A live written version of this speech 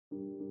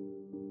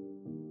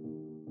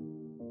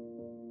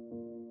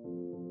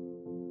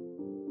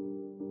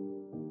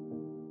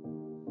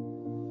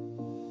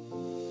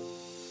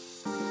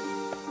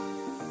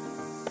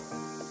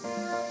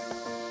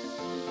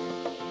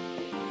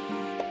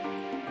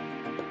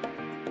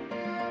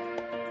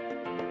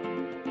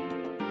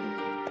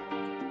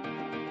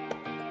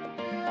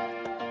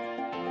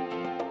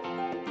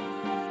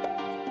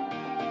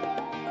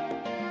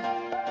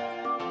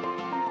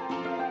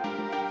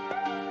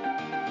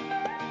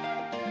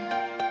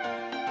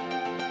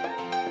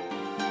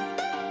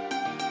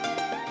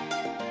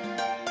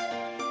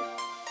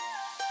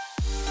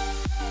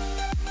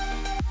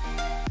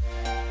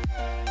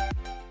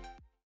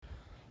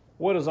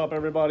What is up,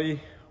 everybody?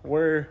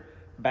 We're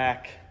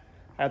back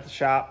at the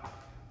shop.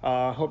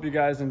 Hope you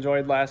guys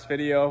enjoyed last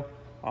video.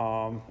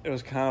 It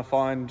was kind of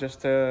fun just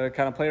to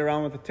kind of play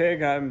around with the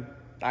TIG.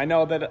 I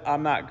know that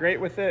I'm not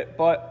great with it,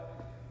 but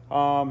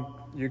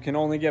you can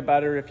only get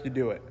better if you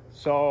do it.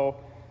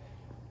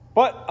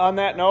 But on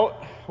that note,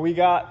 we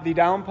got the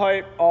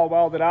downpipe all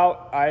welded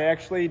out. I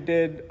actually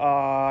did,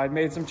 I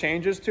made some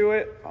changes to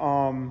it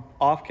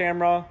off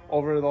camera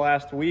over the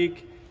last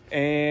week,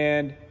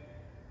 and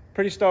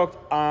pretty stoked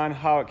on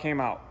how it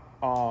came out.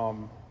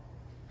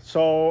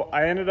 So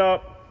I ended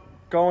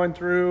up going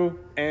through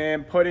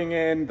and putting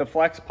in the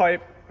flex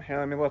pipe. Here,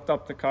 let me lift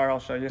up the car, I'll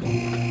show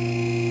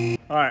you.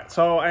 All right,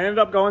 so I ended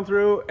up going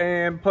through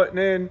and putting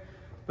in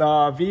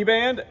the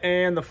V-band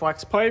and the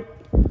flex pipe.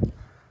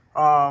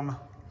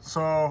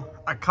 So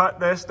I cut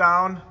this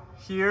down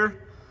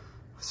here.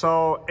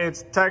 So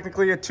it's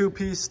technically a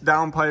two-piece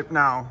downpipe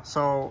now.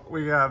 So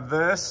we have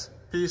this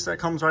piece that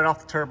comes right off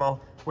the turbo,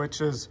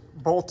 which is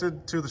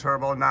bolted to the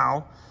turbo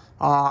now.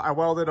 I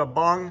welded a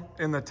bung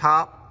in the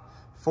top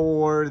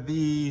for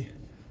the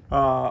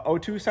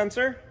O2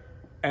 sensor.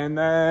 And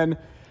then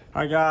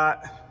I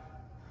got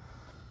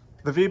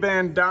the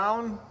V-band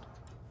down,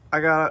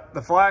 I got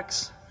the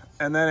flex,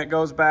 and then it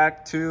goes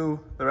back to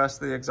the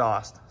rest of the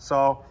exhaust.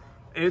 So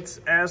it's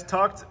as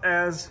tucked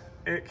as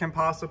it can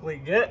possibly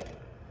get.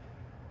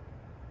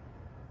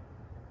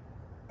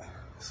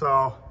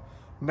 So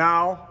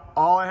now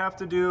all I have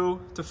to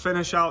do to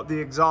finish out the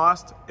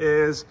exhaust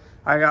is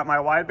I got my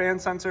wideband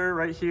sensor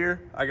right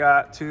here. I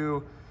got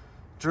to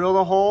drill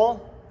the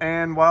hole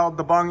and weld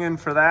the bung in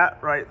for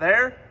that right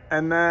there.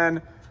 And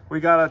then we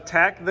got to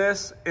tack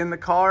this in the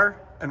car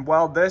and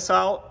weld this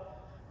out.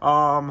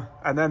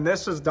 And then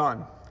this is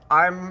done.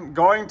 I'm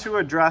going to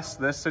address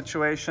this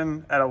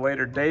situation at a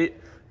later date,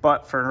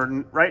 but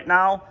for right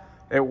now,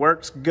 it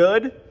works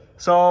good.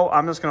 So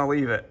I'm just gonna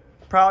leave it.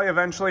 Probably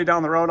eventually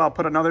down the road, I'll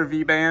put another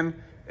V-band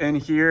in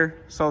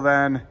here. So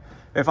then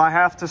if I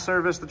have to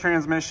service the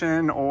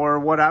transmission or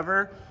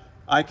whatever,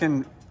 I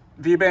can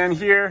V-band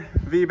here,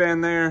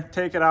 V-band there,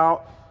 take it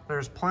out.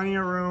 There's plenty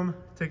of room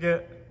to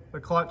get the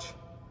clutch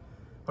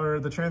or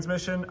the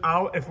transmission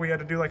out if we had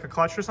to do like a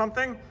clutch or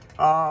something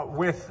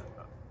with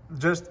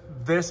just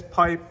this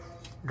pipe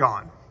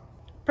gone.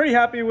 Pretty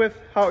happy with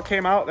how it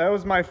came out. That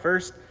was my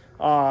first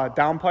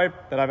downpipe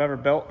that I've ever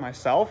built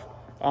myself.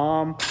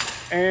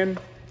 And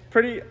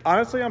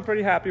honestly, I'm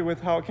pretty happy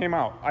with how it came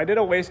out. I did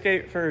a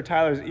wastegate for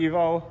Tyler's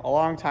Evo a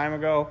long time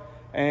ago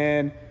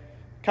and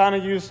kind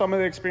of used some of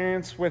the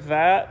experience with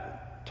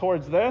that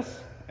towards this.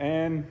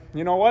 And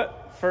you know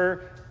what?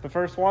 For the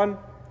first one,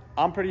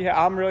 I'm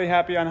really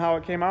happy on how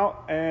it came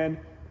out, and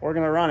we're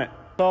gonna run it.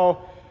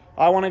 So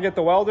I want to get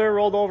the welder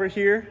rolled over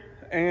here,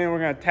 and we're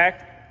gonna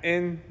tack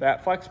in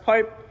that flex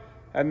pipe,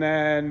 and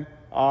then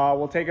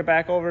we'll take it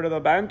back over to the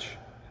bench,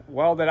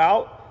 weld it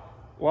out,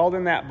 weld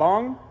in that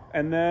bung,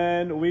 and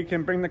then we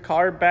can bring the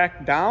car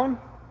back down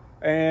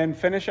and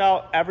finish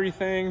out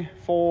everything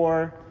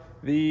for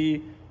the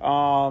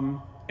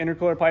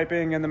intercooler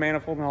piping and the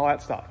manifold and all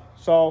that stuff.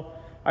 So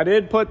I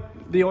did put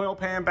the oil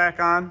pan back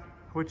on,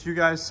 which you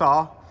guys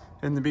saw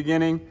in the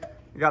beginning.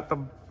 You got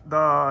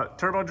the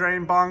turbo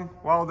drain bung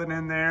welded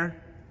in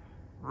there.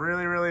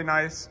 Really, really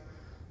nice.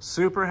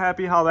 Super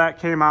happy how that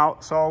came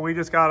out. So we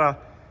just gotta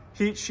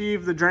heat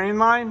sheave the drain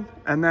line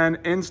and then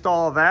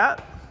install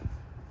that.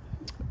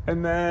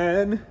 And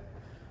then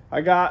I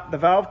got the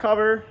valve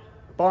cover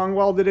bung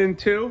welded in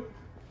too.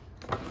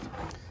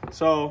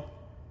 So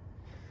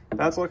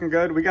that's looking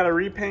good. We gotta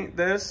repaint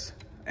this,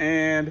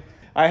 and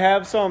I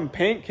have some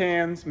paint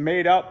cans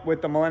made up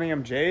with the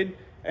Millennium Jade,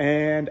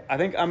 and I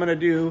think I'm gonna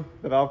do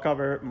the valve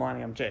cover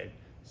Millennium Jade.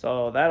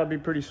 So that'll be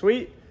pretty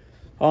sweet.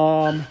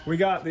 We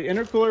got the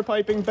intercooler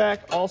piping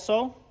back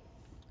also.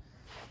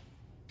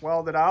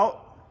 Welded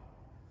out.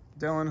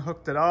 Dylan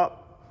hooked it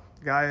up.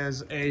 The guy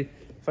is a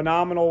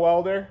phenomenal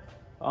welder.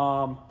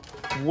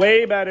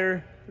 Way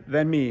better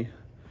than me.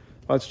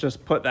 Let's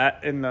just put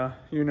that in the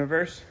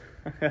universe.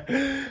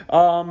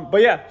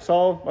 But yeah,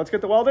 so let's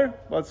get the welder.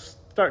 Let's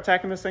start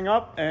tacking this thing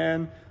up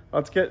and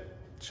let's get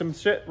some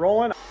shit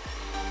rolling.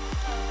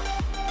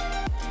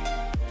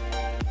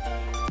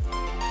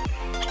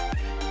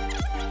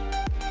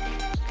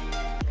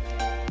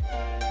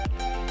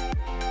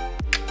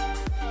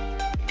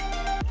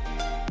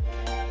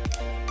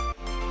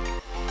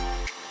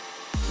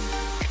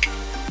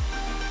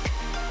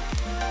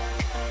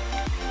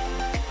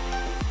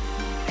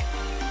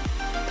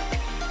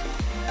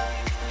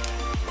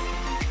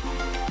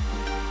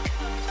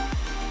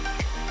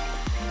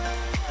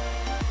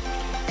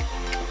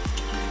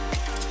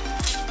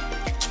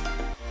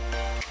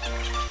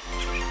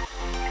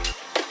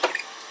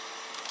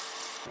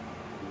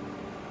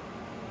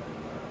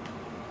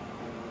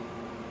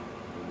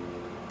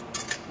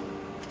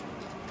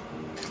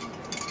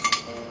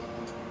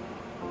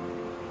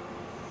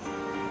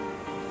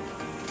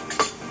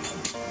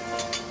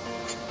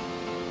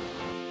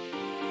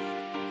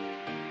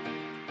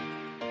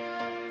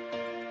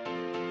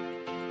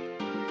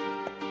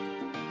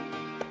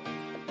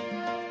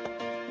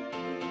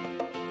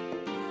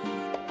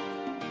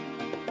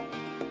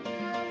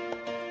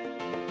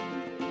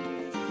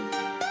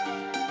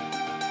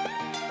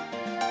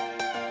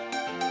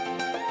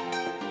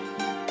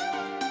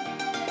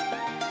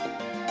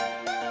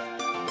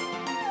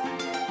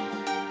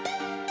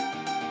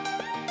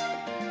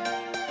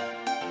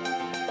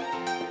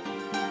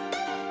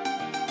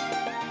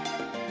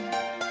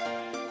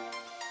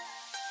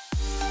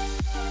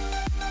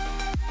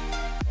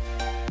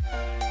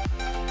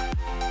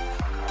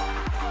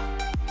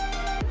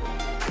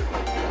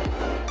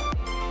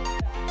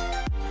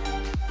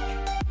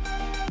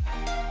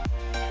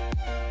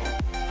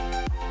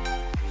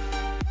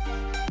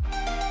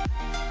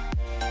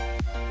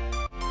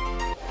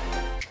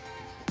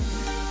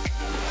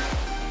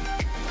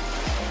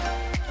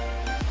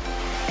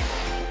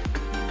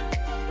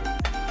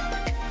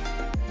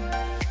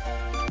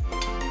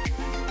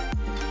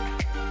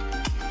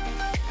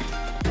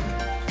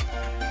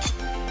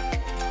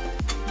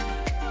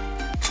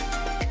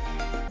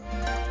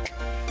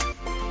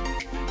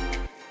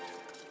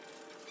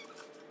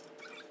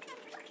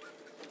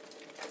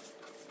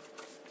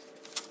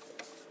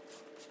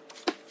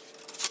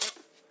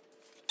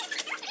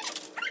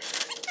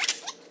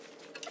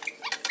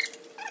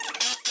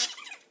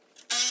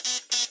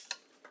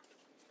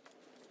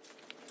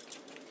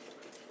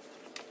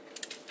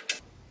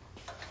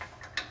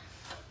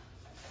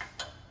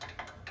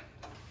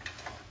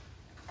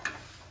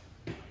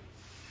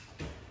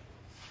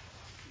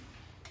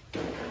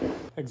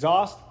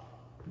 exhaust,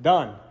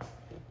 done.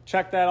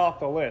 Check that off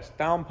the list.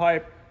 Down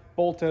pipe,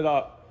 bolted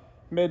up.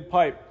 Mid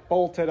pipe,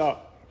 bolted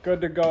up.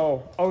 Good to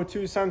go.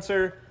 O2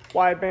 sensor,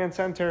 wideband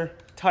sensor,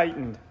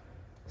 tightened.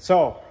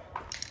 So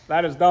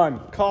that is done.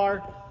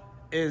 Car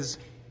is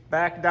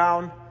back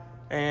down,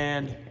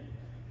 and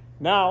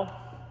now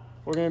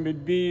we're going to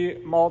be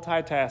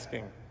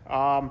multitasking.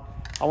 I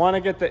want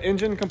to get the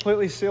engine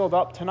completely sealed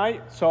up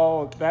tonight,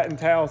 so that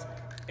entails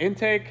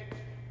intake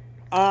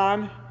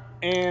on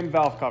and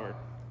valve cover.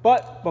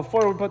 But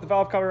before we put the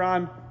valve cover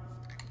on,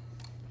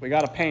 we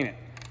got to paint it.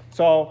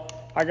 So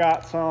I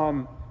got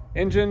some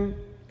engine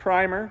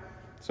primer,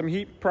 some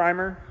heat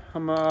primer.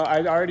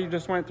 I already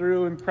just went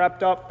through and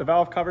prepped up the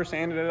valve cover,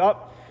 sanded it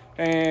up,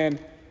 and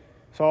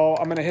so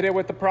I'm going to hit it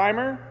with the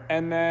primer,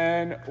 and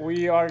then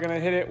we are going to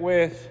hit it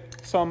with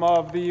some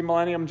of the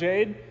Millennium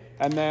Jade.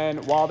 And then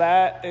while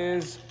that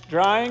is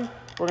drying,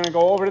 we're going to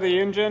go over to the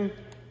engine,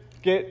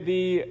 get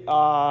the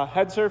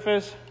head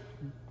surface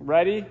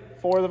ready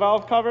for the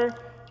valve cover,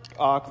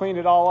 clean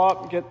it all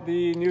up, get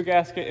the new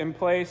gasket in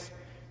place,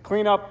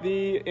 clean up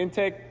the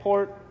intake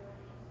port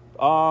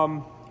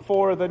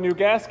for the new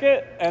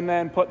gasket, and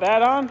then put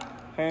that on.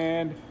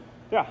 And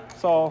yeah,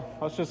 so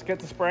let's just get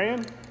to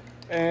spraying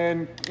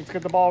and let's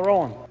get the ball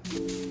rolling.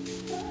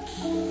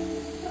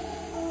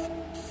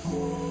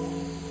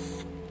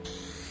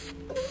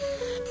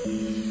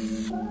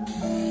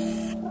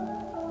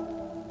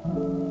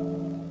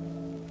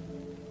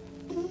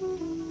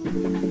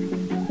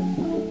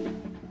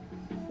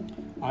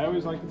 I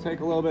always like to take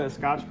a little bit of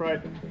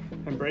Scotch-Brite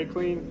and brake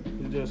clean.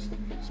 You just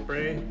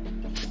spray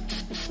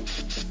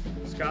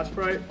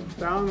Scotch-Brite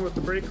down with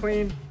the brake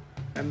clean,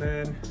 and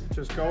then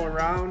just go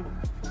around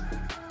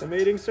the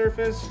mating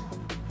surface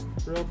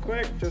real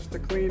quick just to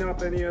clean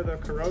up any of the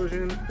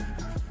corrosion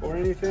or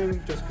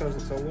anything, just because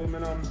it's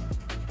aluminum.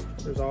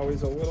 There's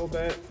always a little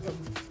bit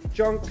of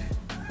junk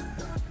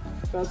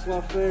that's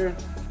left there,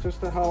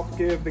 just to help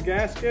give the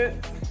gasket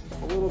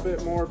a little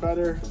bit more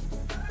better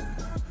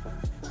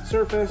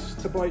surface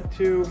to bite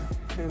to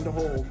and to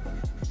hold.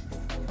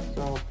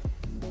 So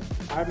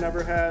I've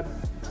never had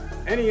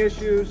any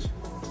issues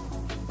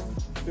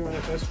doing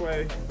it this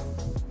way.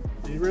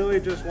 You really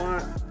just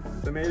want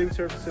the mating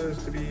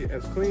surfaces to be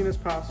as clean as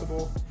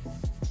possible,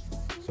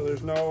 so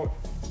there's no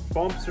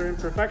bumps or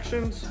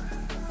imperfections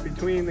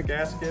between the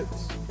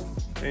gaskets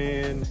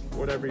and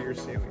whatever you're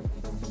sealing.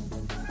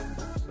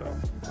 So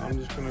I'm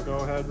just gonna go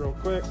ahead real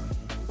quick,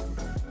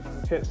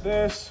 hit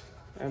this,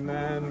 and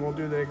then we'll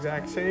do the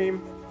exact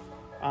same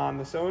on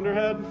the cylinder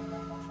head,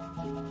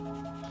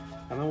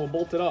 and then we'll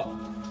bolt it up.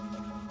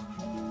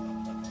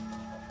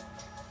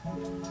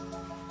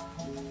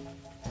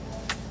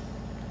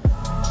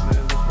 And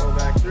then just go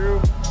back through,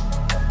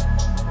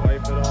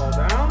 wipe it all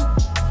down.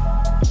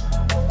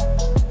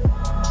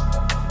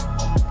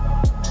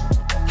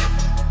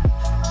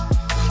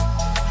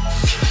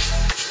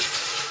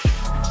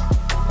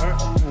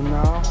 Alright, and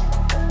now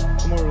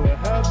come over to the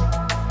head,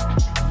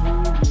 do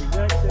the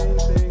exact same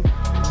thing.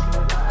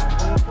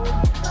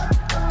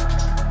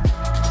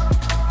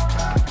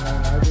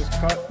 And I just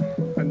cut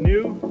a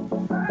new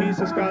piece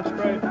of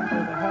Scotch-Brite for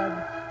the head.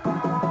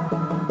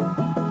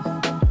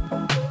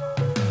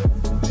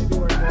 Maybe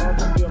where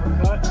gloves will be able to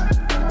cut.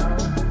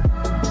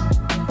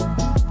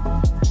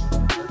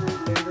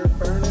 Fingers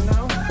burning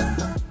now.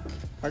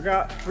 I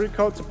got 3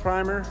 coats of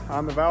primer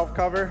on the valve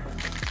cover,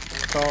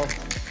 so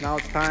now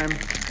it's time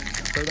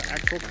for the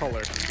actual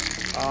color.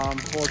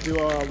 We'll do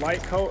a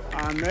light coat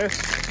on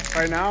this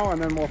right now,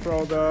 and then we'll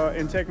throw the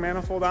intake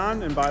manifold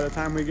on, and by the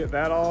time we get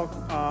that all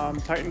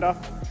tightened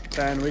up,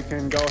 then we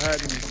can go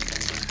ahead and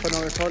put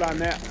another coat on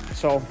that.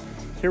 So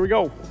here we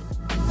go.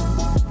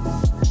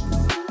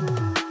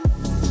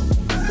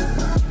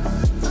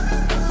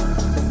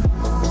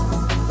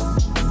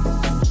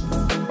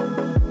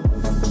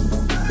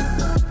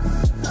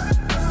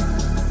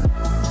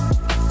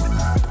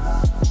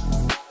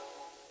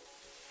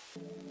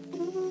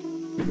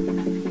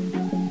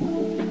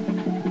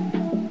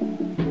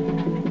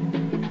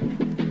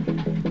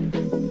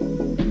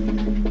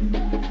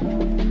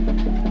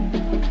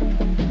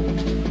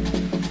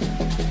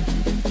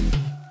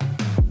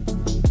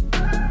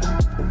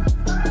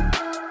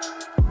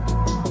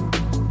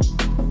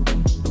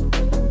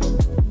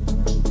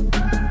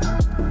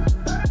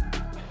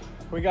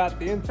 We got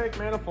the intake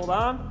manifold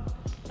on,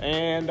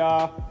 and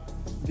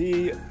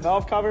the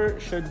valve cover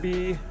should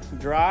be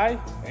dry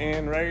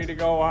and ready to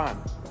go on.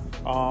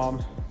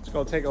 Let's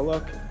go take a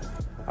look.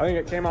 I think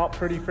it came out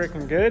pretty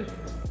freaking good.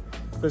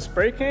 The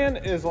spray can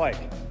is like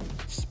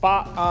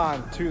spot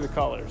on to the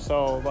color,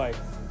 so like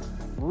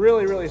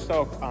really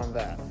stoked on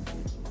that.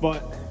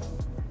 But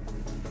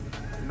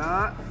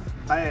not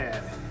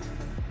bad.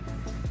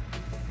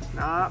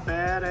 Not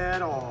bad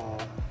at all.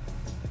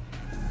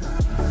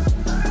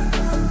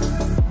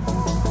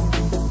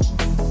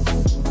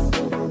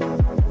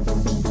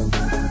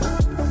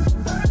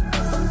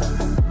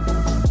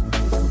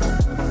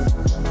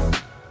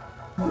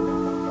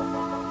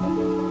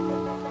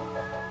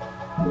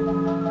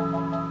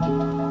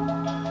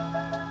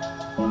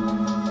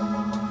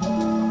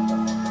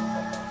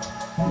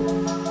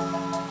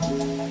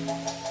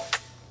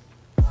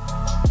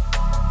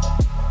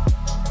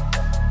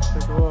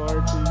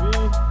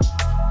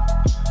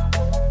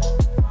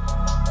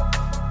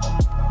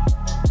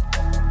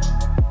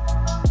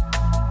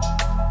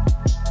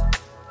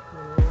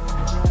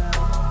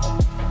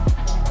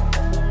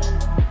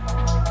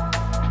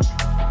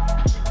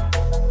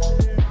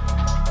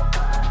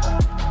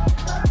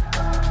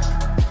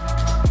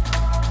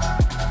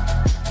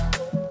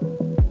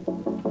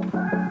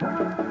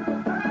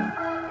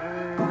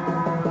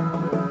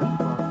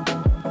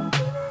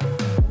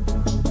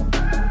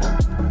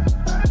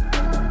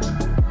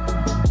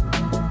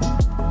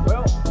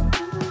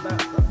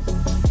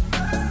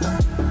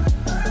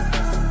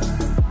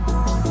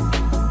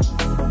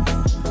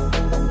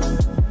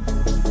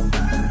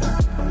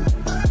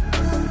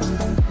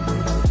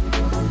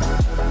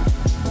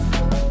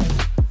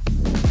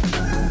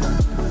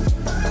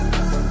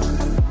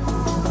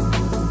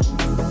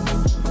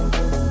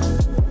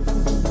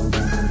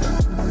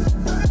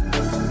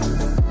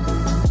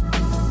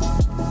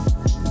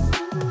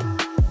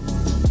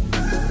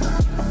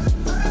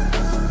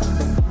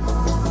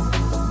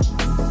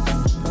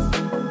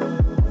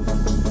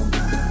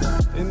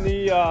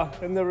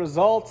 the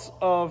results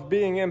of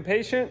being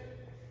impatient,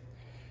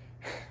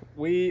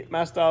 we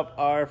messed up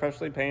our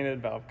freshly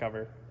painted valve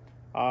cover.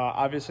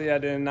 Obviously I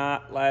did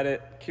not let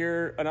it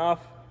cure enough,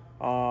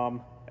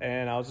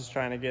 and I was just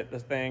trying to get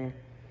this thing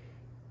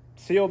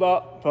sealed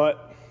up,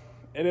 but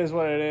it is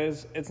what it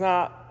is. It's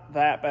not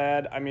that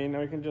bad. I mean,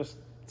 we can just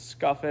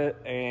scuff it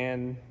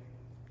and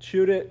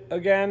shoot it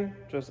again,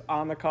 just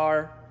on the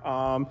car.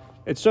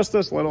 It's just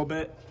this little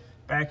bit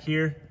back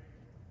here.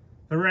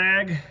 The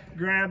rag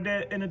grabbed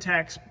it in a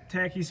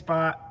tacky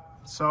spot,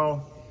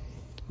 so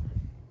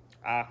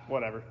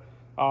whatever.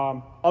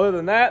 Other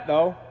than that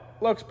though,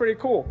 looks pretty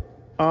cool.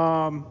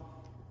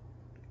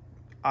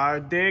 I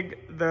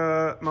dig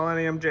the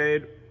Millennium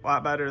Jade a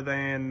lot better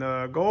than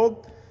the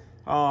gold.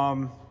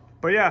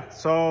 But yeah,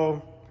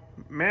 so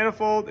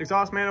manifold,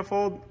 exhaust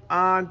manifold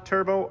on,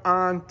 turbo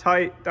on,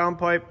 tight,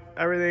 downpipe,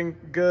 everything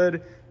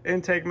good.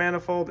 Intake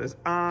manifold is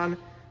on,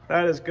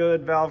 that is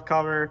good. Valve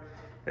cover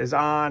is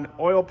on,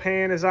 oil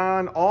pan is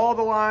on, all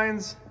the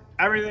lines,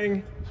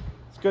 everything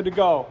is good to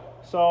go.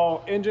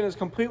 So engine is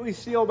completely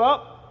sealed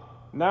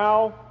up.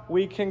 Now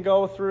we can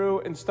go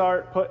through and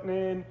start putting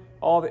in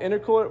all the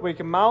intercooler. We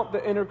can mount the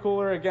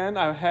intercooler again.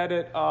 I had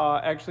it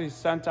actually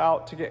sent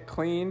out to get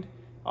cleaned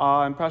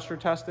and pressure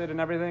tested and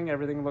everything.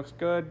 Everything looks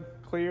good,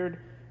 cleared.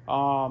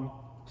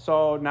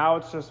 So now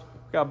it's just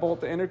got to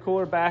bolt the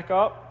intercooler back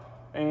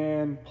up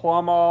and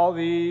plumb all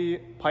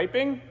the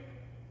piping.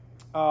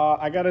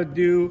 I got to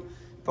do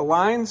the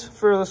lines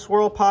for the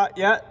swirl pot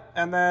yet,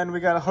 and then we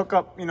got to hook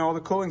up, you know,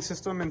 the cooling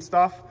system and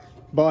stuff.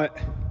 But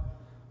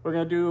we're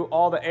going to do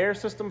all the air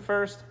system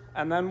first,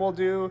 and then we'll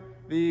do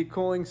the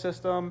cooling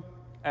system,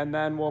 and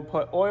then we'll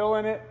put oil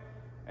in it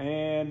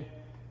and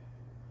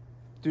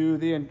do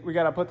we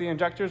got to put the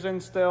injectors in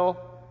still,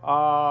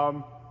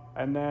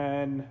 and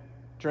then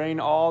drain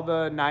all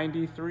the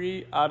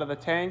 93 out of the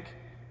tank,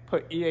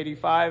 put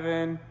E85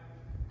 in.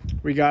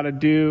 We got to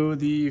do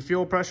the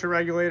fuel pressure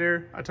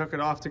regulator. I took it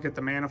off to get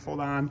the manifold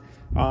on.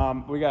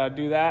 We got to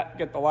do that,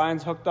 get the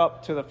lines hooked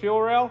up to the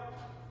fuel rail,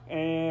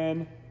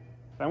 and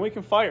then we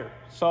can fire.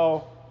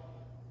 So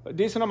a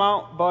decent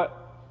amount, but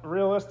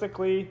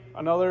realistically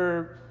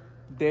another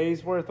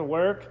day's worth of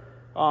work.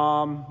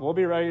 We'll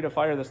be ready to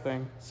fire this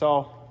thing.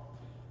 So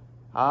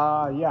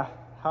yeah,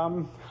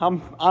 I'm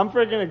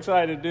freaking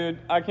excited, dude.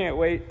 I can't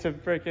wait to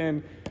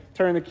freaking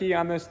turn the key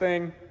on this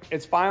thing.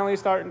 It's finally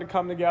starting to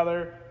come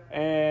together,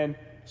 and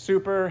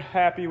super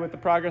happy with the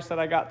progress that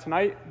I got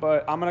tonight.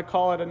 But I'm gonna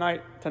call it a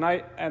night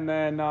tonight, and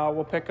then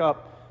we'll pick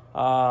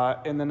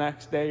up in the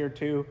next day or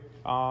two.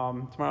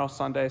 Tomorrow's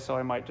Sunday, so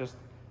I might just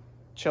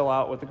chill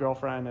out with the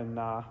girlfriend and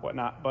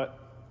whatnot. But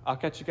I'll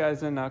catch you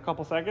guys in a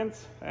couple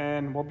seconds,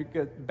 and we'll be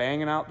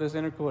banging out this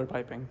intercooler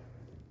piping.